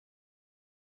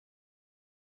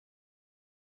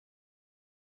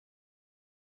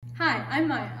Hi, I'm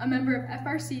Maya, a member of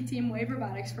FRC Team Wave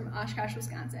Robotics from Oshkosh,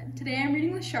 Wisconsin. Today I'm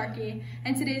reading with Sharky,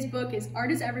 and today's book is Art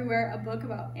is Everywhere, a book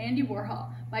about Andy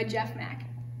Warhol by Jeff Mack.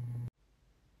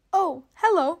 Oh,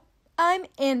 hello, I'm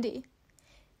Andy.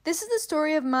 This is the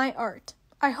story of my art.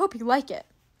 I hope you like it.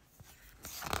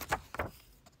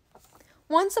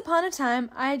 Once upon a time,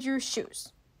 I drew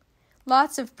shoes.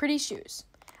 Lots of pretty shoes.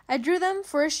 I drew them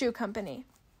for a shoe company.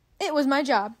 It was my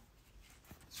job.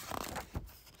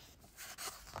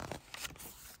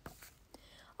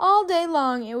 All day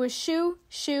long, it was shoe,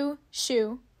 shoe,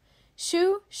 shoe,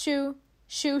 shoe, shoe,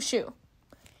 shoe, shoe.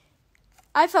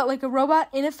 I felt like a robot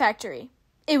in a factory.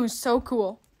 It was so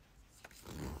cool.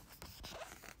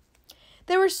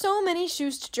 There were so many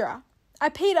shoes to draw. I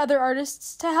paid other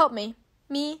artists to help me.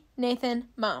 Me, Nathan,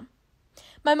 Mom.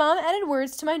 My mom added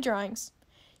words to my drawings.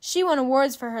 She won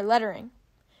awards for her lettering.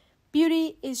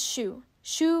 Beauty is shoe.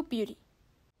 Shoe beauty.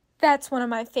 That's one of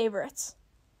my favorites.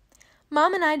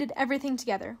 Mom and I did everything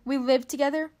together. We lived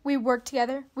together. We worked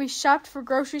together. We shopped for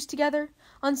groceries together.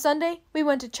 On Sunday, we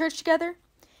went to church together.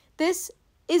 This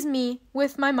is me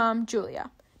with my mom, Julia.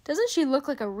 Doesn't she look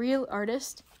like a real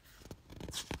artist?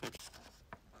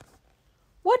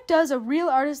 What does a real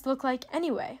artist look like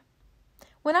anyway?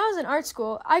 When I was in art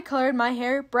school, I colored my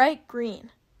hair bright green.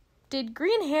 Did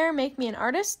green hair make me an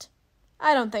artist?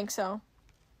 I don't think so.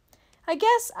 I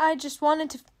guess I just wanted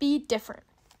to be different.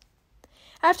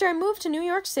 After I moved to New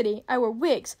York City, I wore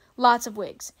wigs, lots of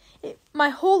wigs. My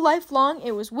whole life long,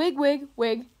 it was wig, wig,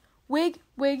 wig, wig,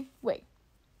 wig, wig.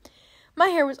 My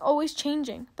hair was always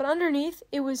changing, but underneath,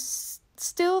 it was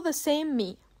still the same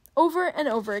me, over and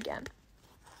over again.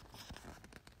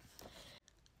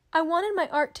 I wanted my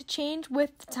art to change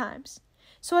with the times,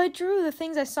 so I drew the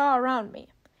things I saw around me.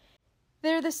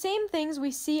 They're the same things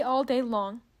we see all day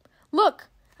long. Look,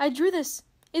 I drew this.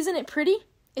 Isn't it pretty?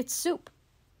 It's soup.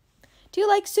 Do you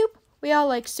like soup? We all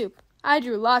like soup. I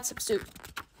drew lots of soup.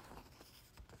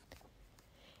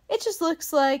 It just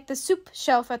looks like the soup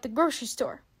shelf at the grocery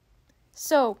store.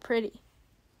 So pretty.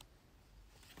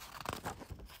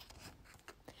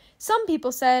 Some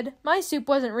people said my soup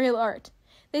wasn't real art.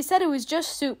 They said it was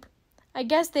just soup. I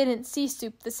guess they didn't see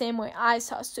soup the same way I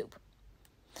saw soup.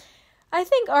 I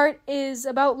think art is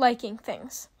about liking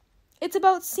things. It's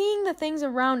about seeing the things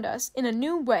around us in a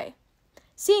new way,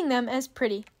 seeing them as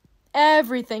pretty.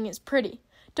 Everything is pretty,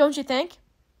 don't you think?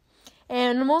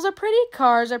 Animals are pretty,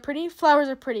 cars are pretty, flowers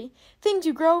are pretty. Things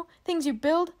you grow, things you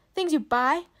build, things you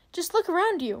buy. Just look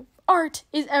around you. Art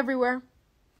is everywhere.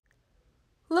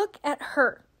 Look at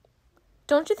her.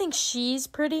 Don't you think she's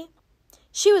pretty?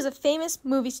 She was a famous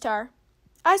movie star.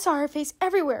 I saw her face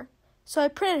everywhere, so I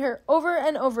printed her over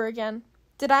and over again.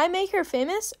 Did I make her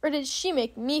famous, or did she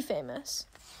make me famous?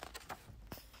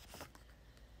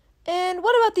 And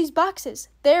what about these boxes?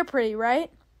 They're pretty, right?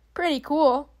 Pretty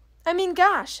cool. I mean,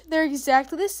 gosh, they're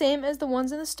exactly the same as the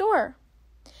ones in the store.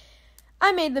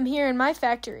 I made them here in my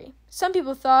factory. Some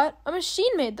people thought a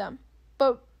machine made them,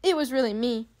 but it was really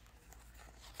me.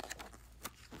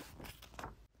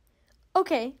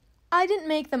 Okay, I didn't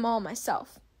make them all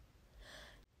myself.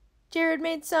 Jared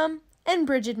made some, and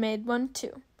Bridget made one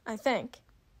too, I think.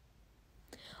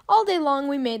 All day long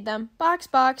we made them. Box,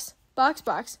 box, box,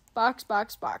 box, box,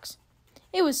 box, box.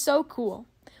 It was so cool.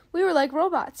 We were like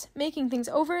robots, making things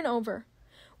over and over.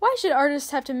 Why should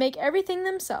artists have to make everything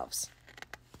themselves?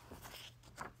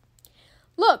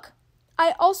 Look,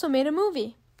 I also made a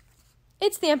movie.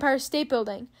 It's the Empire State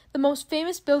Building, the most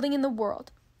famous building in the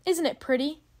world. Isn't it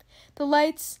pretty? The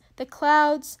lights, the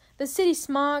clouds, the city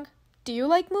smog. Do you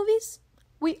like movies?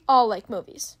 We all like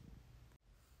movies.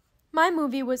 My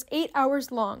movie was 8 hours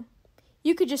long.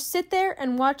 You could just sit there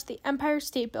and watch the Empire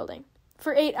State Building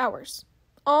for 8 hours,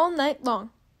 all night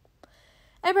long.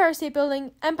 Empire State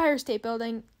Building, Empire State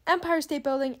Building, Empire State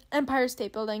Building, Empire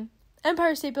State Building,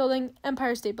 Empire State Building,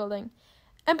 Empire State Building,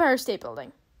 Empire State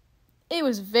Building. It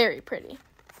was very pretty.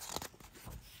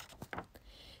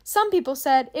 Some people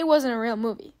said it wasn't a real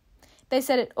movie. They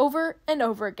said it over and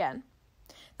over again.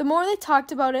 The more they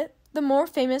talked about it, the more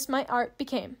famous my art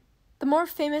became. The more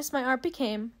famous my art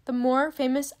became, the more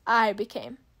famous I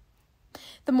became.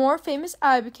 The more famous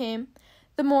I became,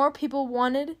 the more people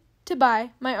wanted to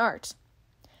buy my art.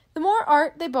 The more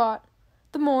art they bought,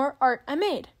 the more art I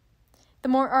made. The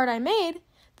more art I made,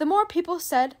 the more people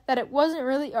said that it wasn't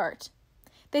really art.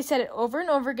 They said it over and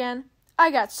over again. I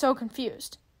got so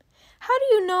confused. How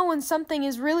do you know when something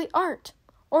is really art,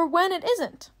 or when it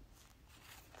isn't?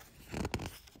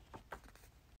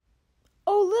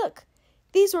 Oh, look!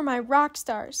 These were my rock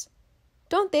stars.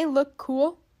 Don't they look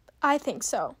cool? I think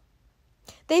so.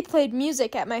 They played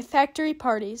music at my factory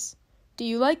parties. Do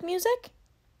you like music?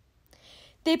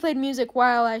 They played music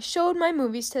while I showed my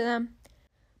movies to them.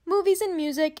 Movies and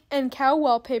music and cow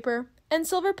wallpaper and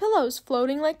silver pillows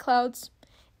floating like clouds.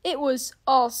 It was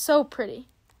all so pretty.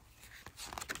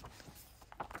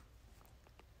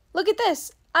 Look at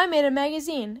this. I made a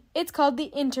magazine. It's called The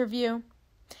Interview.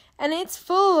 And it's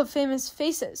full of famous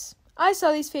faces. I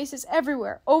saw these faces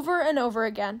everywhere, over and over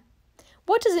again.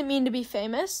 What does it mean to be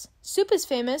famous? Soup is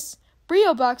famous.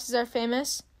 Brio boxes are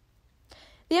famous.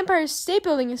 The Empire State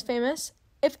Building is famous.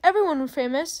 If everyone were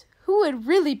famous, who would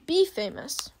really be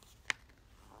famous?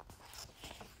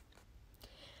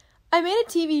 I made a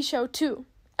TV show too.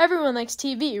 Everyone likes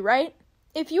TV, right?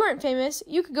 If you weren't famous,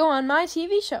 you could go on my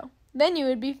TV show. Then you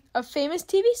would be a famous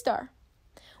TV star.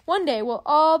 One day we'll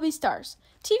all be stars.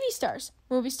 TV stars,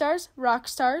 movie stars, rock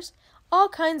stars, all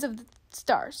kinds of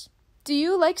stars. Do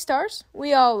you like stars?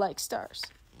 We all like stars.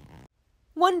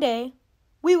 One day,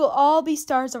 we will all be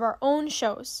stars of our own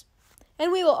shows.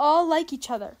 And we will all like each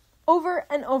other, over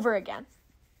and over again.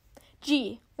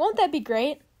 Gee, won't that be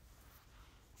great?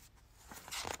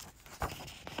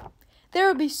 There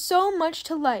will be so much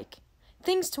to like,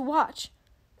 things to watch,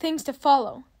 things to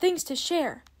follow, things to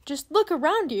share. Just look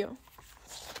around you.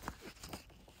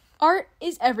 Art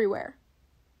is everywhere.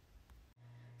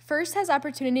 FIRST has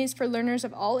opportunities for learners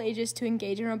of all ages to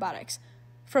engage in robotics,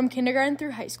 from kindergarten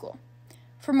through high school.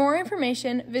 For more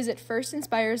information, visit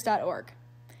firstinspires.org.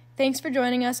 Thanks for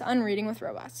joining us on Reading with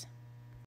Robots.